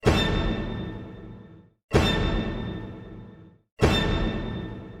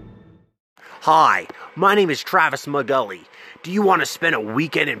Hi, my name is Travis McGully. Do you want to spend a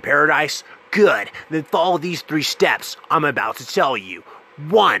weekend in paradise? Good, then follow these 3 steps I'm about to tell you.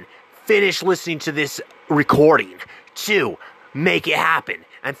 1. Finish listening to this recording. 2. Make it happen.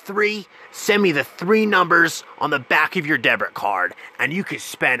 And 3. Send me the 3 numbers on the back of your debit card, and you can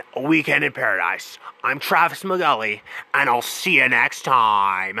spend a weekend in paradise. I'm Travis McGully, and I'll see you next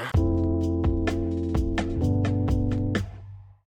time.